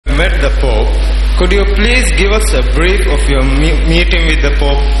met the Pope. Could you please give us a brief of your meeting with the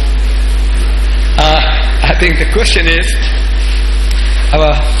Pope? I think the question is,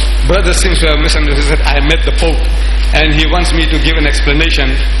 our brother seems to have misunderstood. I met the Pope, and he wants me to give an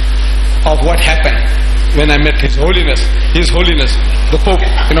explanation of what happened when I met His Holiness, the Pope,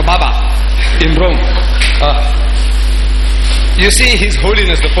 Baba, in Rome. You see, His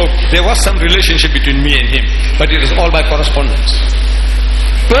Holiness the Pope, there was some relationship between me and him, but it was all by correspondence.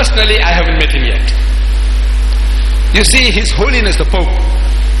 Personally, I haven't met him yet. You see, His Holiness the Pope,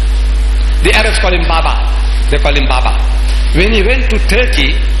 the Arabs call him Baba. They call him Baba. When he went to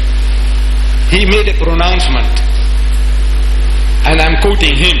Turkey, he made a pronouncement, and I'm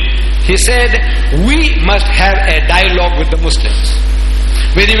quoting him. He said, we must have a dialogue with the Muslims.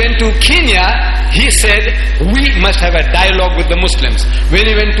 When he went to Kenya, he said, we must have a dialogue with the Muslims. When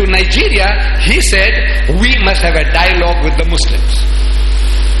he went to Nigeria, he said, we must have a dialogue with the Muslims.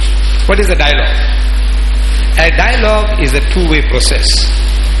 What is a dialogue? A dialogue is a two-way process.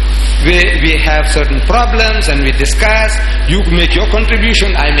 We have certain problems and we discuss. You make your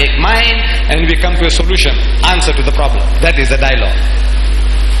contribution, I make mine, and we come to a solution, answer to the problem. That is a dialogue.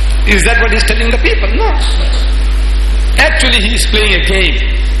 Is that what he's telling the people? No. Actually, he is playing a game.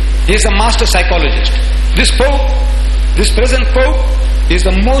 He is a master psychologist. This Pope, this present Pope, is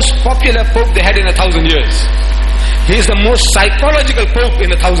the most popular Pope they had in 1,000 years. He is the most psychological Pope in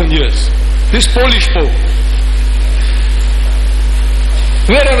 1,000 years. This Polish Pope.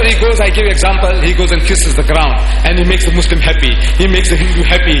 Wherever he goes, I give example, he goes and kisses the ground, and he makes the Muslim happy, he makes the Hindu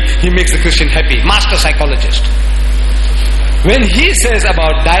happy, he makes the Christian happy. Master psychologist. When he says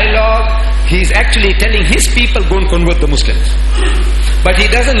about dialogue, he's actually telling his people, go and convert the Muslims. But he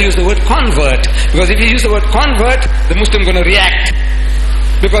doesn't use the word convert, because if he uses the word convert, the Muslim going to react.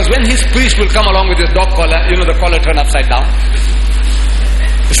 Because when his priest will come along with his dog collar, the collar turned upside down.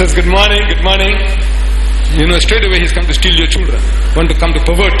 He says, good morning, good morning. Straight away he's come to steal your children, want to come to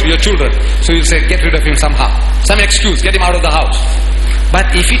pervert your children. So you'll say, get rid of him somehow. Some excuse, get him out of the house.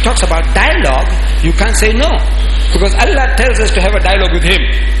 But if he talks about dialogue, you can't say no. Because Allah tells us to have a dialogue with Him.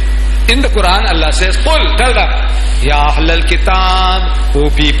 In the Quran, Allah says, Qul, tell them, Ya Ahlal Kitab, O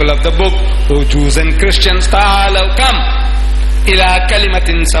people of the book, O Jews and Christians, ta'alaw, come. Ila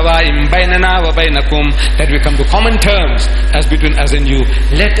kalimatin sawa'im bainana wa bainakum, that we come to common terms as between us and you.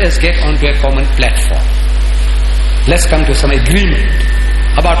 Let us get onto a common platform. Let's come to some agreement.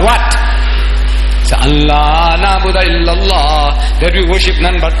 About what? So Allah na'budu illallah, that we worship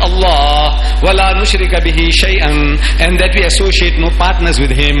none but Allah, wala nushrika bihi shay'an, and that we associate no partners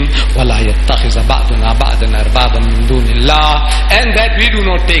with Him, wala yattakhiza ba'duna ba'dan arbaban min dunillah, and that we do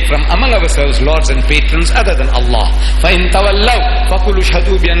not take from among ourselves lords and patrons other than Allah. Fa in tawallaw faqul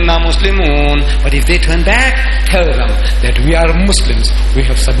ashhadu bi anna muslimun, but if they turn back, tell them that we are Muslims, we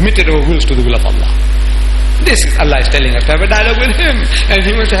have submitted our wills to the will of Allah. This is Allah is telling us to have a dialogue with Him, and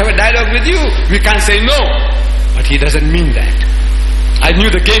He wants to have a dialogue with you. We can't say no, but He doesn't mean that. I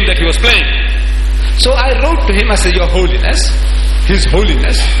knew the game that He was playing. So I wrote to him, I said, Your Holiness, His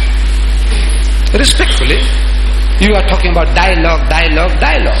Holiness, respectfully, you are talking about dialogue.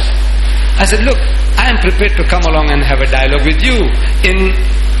 I said, look, I am prepared to come along and have a dialogue with you in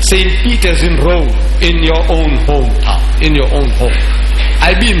St. Peter's in Rome, in your own hometown, in your own home.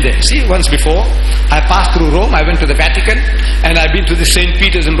 I've been there. See, once before, I passed through Rome, I went to the Vatican, and I've been to the St.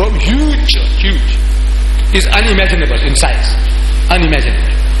 Peter's in Rome. Huge church, huge. It's unimaginable in size. Unimaginable.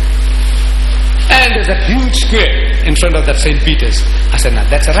 And there's a huge square in front of that St. Peter's. I said, now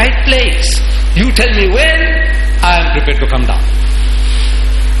that's the right place. You tell me when, I am prepared to come down.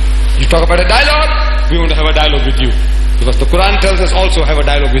 You talk about a dialogue, we want to have a dialogue with you. Because the Quran tells us also have a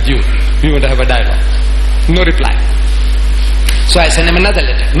dialogue with you. We want to have a dialogue. No reply. So I sent him another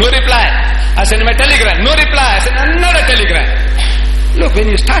letter. No reply. I sent him a telegram. No reply. I sent another telegram. Look, when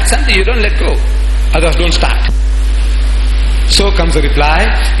you start something, you don't let go. Others don't start. So comes the reply.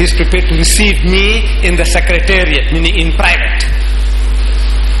 He's prepared to receive me in the secretariat, meaning in private.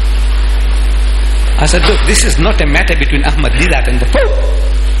 I said, look, this is not a matter between Ahmed, Deedat and the Pope.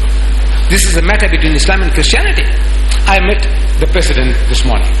 This is a matter between Islam and Christianity. I met the president this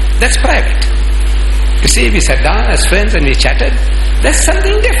morning. That's private. You see, we sat down as friends and we chatted. That's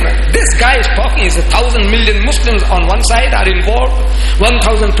something different. This guy is talking, 1,000 million Muslims on one side are involved,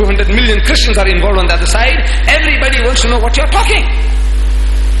 1,200 million Christians are involved on the other side. Everybody wants to know what you're talking.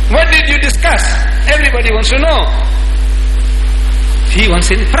 What did you discuss? Everybody wants to know. He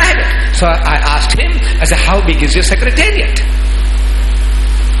wants in private. So I asked him, I said, how big is your secretariat?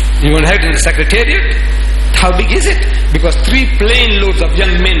 You want to have it in the secretariat? How big is it? Because 3 plane loads of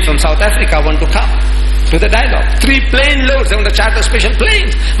young men from South Africa want to come. to the dialogue. 3 plane loads, they want to charter special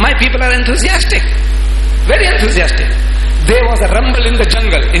planes. My people are enthusiastic, very enthusiastic. There was a rumble in the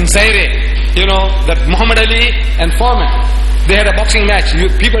jungle in Zaire, that Muhammad Ali and Foreman, they had a boxing match.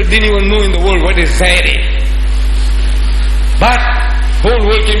 People didn't even know in the world what is Zaire. But whole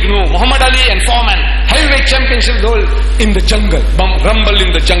world came to know Muhammad Ali and Foreman, heavyweight championship in the jungle, rumble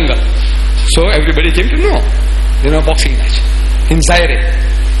in the jungle. So everybody came to know, boxing match in Zaire.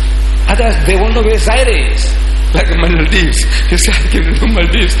 Others, they won't know where Zaire is. Like the Maldives. You see, I came to know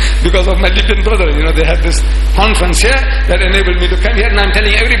Maldives because of my Libyan brother. They had this conference here that enabled me to come here, and I'm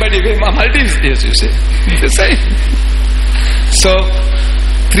telling everybody where Maldives is, you see. The same. So,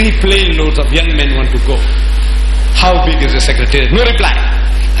 3 plane loads of young men want to go. How big is the secretariat? No reply.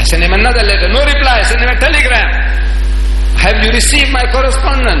 I send him another letter. No reply. I send him a telegram. Have you received my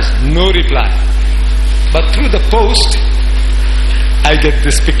correspondence? No reply. But through the post, I get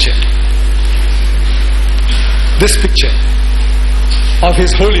this picture. This picture of His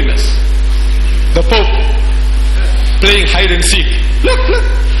Holiness, the Pope, playing hide and seek. Look,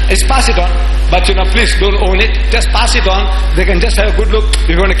 it's pass it on. But please don't own it. Just pass it on. They can just have a good look. If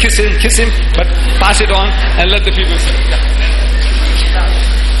you want to kiss him, but pass it on and let the people see.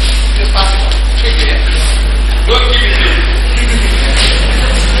 Just pass it on. Don't keep it here.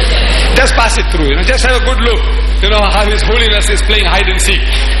 Just pass it through. Just have a good look. How His Holiness is playing hide and seek.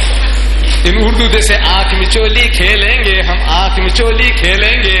 In Urdu they say, "Aankh mein choli khelenge, hum aankh mein choli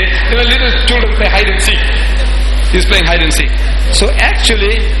khelenge." Little children play hide and seek. He's playing hide and seek. So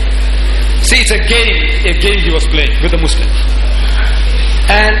actually, see, it's a game he was playing with the Muslims.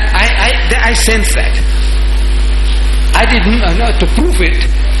 And I sense that. I didn't know, to prove it,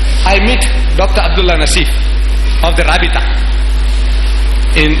 I meet Dr. Abdullah Nasif of the Rabita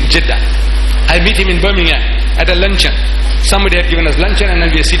in Jeddah. I meet him in Birmingham at a luncheon. Somebody had given us luncheon and then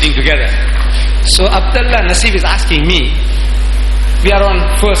we are sitting together. So Abdullah Nasif is asking me, we are on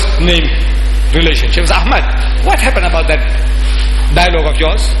first name relationship. Ahmed, what happened about that dialogue of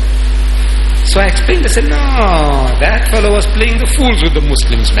yours? So I explained, I said, no, that fellow was playing the fools with the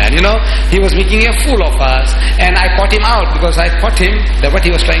Muslims, man. He was making a fool of us. And I caught him out because I caught him that what he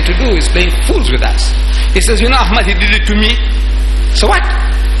was trying to do is playing fools with us. He says, Ahmed, he did it to me. So what?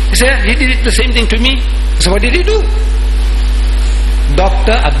 He said, he did it the same thing to me. So what did he do?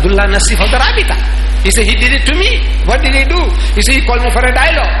 Dr. Abdullah Nasif of the Rabita. He said, he did it to me. What did he do? He said, he called me for a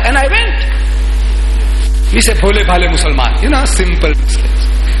dialogue. And I went. We say, Bhole Bhale Musalman. Simple Muslims.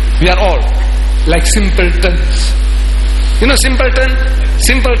 We are all like simpletons. Simpleton?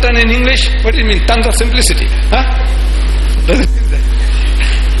 Simpleton in English? What do you mean? Tons of simplicity. Huh? Doesn't mean that.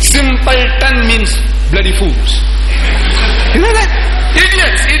 Simpleton means bloody fools. You know that?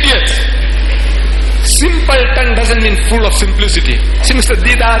 Idiots. Simpleton doesn't mean full of simplicity. See, Mr.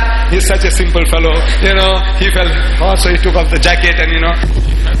 Deedat, he's such a simple fellow. He fell hot, so he took off the jacket and, he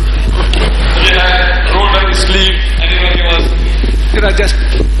rolled up his sleeve and, he was, just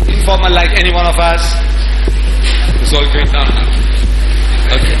informal like any one of us. It's all going down now.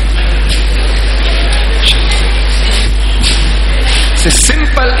 Okay. So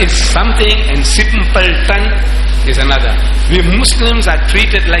simple is something and simpleton is another. We Muslims are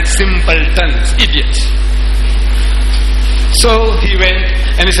treated like simpletons, idiots. So he went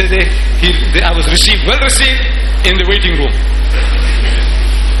and he said, I was well received in the waiting room.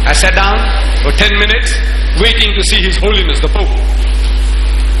 I sat down for 10 minutes waiting to see His Holiness, the Pope.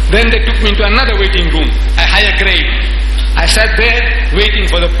 Then they took me into another waiting room, a higher grade. I sat there waiting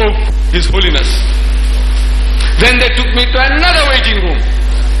for the Pope, His Holiness. Then they took me to another waiting room.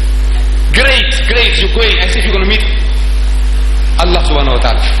 Great, you're going as if you're going to meet Allah subhanahu wa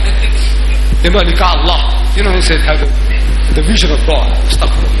ta'ala. Allah. He said, have the vision of God.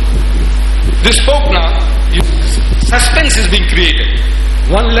 This Pope now, suspense is being created.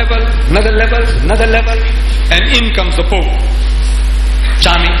 One level, another level, and in comes the Pope.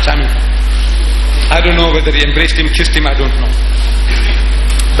 Charming. I don't know whether he embraced him, kissed him, I don't know.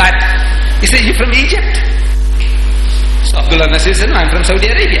 But he said, you're from Egypt? So Abdullah Nasir said, no, I'm from Saudi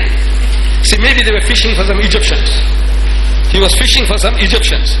Arabia. See, maybe they were fishing for some Egyptians. He was fishing for some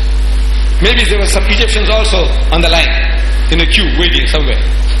Egyptians. Maybe there were some Egyptians also on the line, in a queue, waiting somewhere.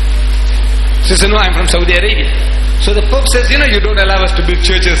 So he said, no, I'm from Saudi Arabia. So the Pope says, you don't allow us to build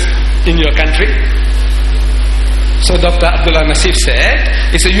churches in your country. So Dr. Abdullah Nasif said,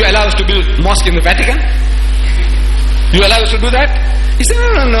 he said, you allow us to build mosque in the Vatican? You allow us to do that? He said,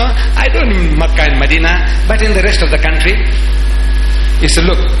 no, I don't mean Makkah and Medina, but in the rest of the country. He said,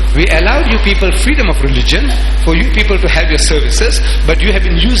 look, we allowed you people freedom of religion for you people to have your services, but you have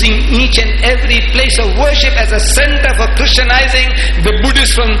been using each and every place of worship as a center for Christianizing the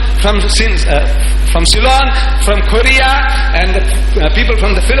Buddhists from Ceylon, from Korea, and the people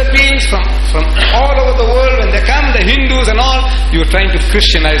from the Philippines, from all over the world. When they come, the Hindus and all, you're trying to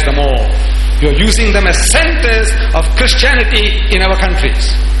Christianize them all. You're using them as centers of Christianity in our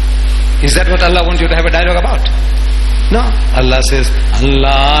countries. Is that what Allah wants you to have a dialogue about? No. Allah says,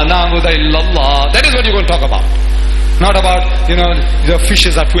 Allah na'budu illallah. That is what you're going to talk about. Not about, the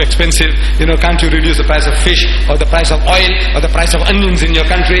fishes are too expensive, can't you reduce the price of fish, or the price of oil, or the price of onions in your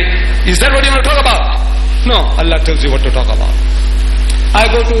country? Is that what you want to talk about? No. Allah tells you what to talk about. I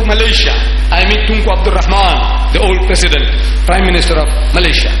go to Malaysia. I meet Tunku Abdul Rahman, the old president, Prime Minister of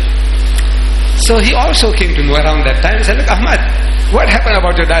Malaysia. So he also came to know around that time. He said, look, Ahmed, what happened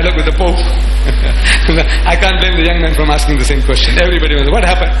about your dialogue with the Pope? I can't blame the young man from asking the same question. Everybody was, what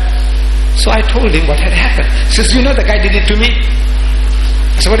happened? So I told him what had happened. He says, the guy did it to me.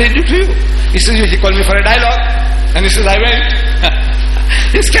 I said, what did he do to you? He says, he called me for a dialogue. And he says, I went.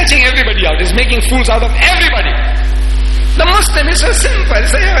 He's catching everybody out. He's making fools out of everybody. The Muslim is so simple. He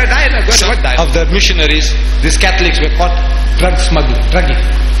says, a dialogue. What dialogue? Of the missionaries, these Catholics were caught drugging.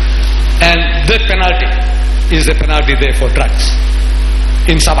 And death penalty is the penalty there for drugs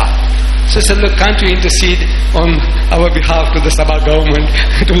in Sabah. So he said, look, can't you intercede on our behalf to the Sabah government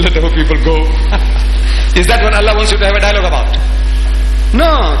to let our people go? Is that what Allah wants you to have a dialogue about?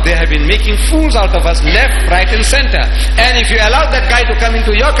 No, they have been making fools out of us left, right and center. And if you allowed that guy to come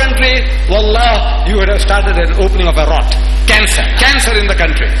into your country, wallah, you would have started an opening of a rot. Cancer in the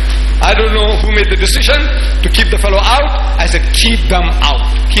country. I don't know who made the decision to keep the fellow out. I said, keep them out.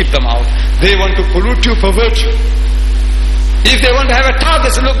 Keep them out. They want to pollute you, pervert you. If they want to have a talk, they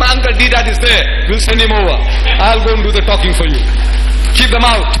say, look, my uncle Deedat is there. We'll send him over. I'll go and do the talking for you. Keep them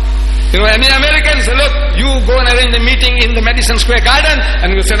out. Any Americans say, look, you go and arrange a meeting in the Madison Square Garden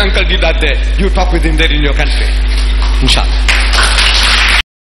and we'll send Uncle Deedat there. You talk with him there in your country. Inshallah.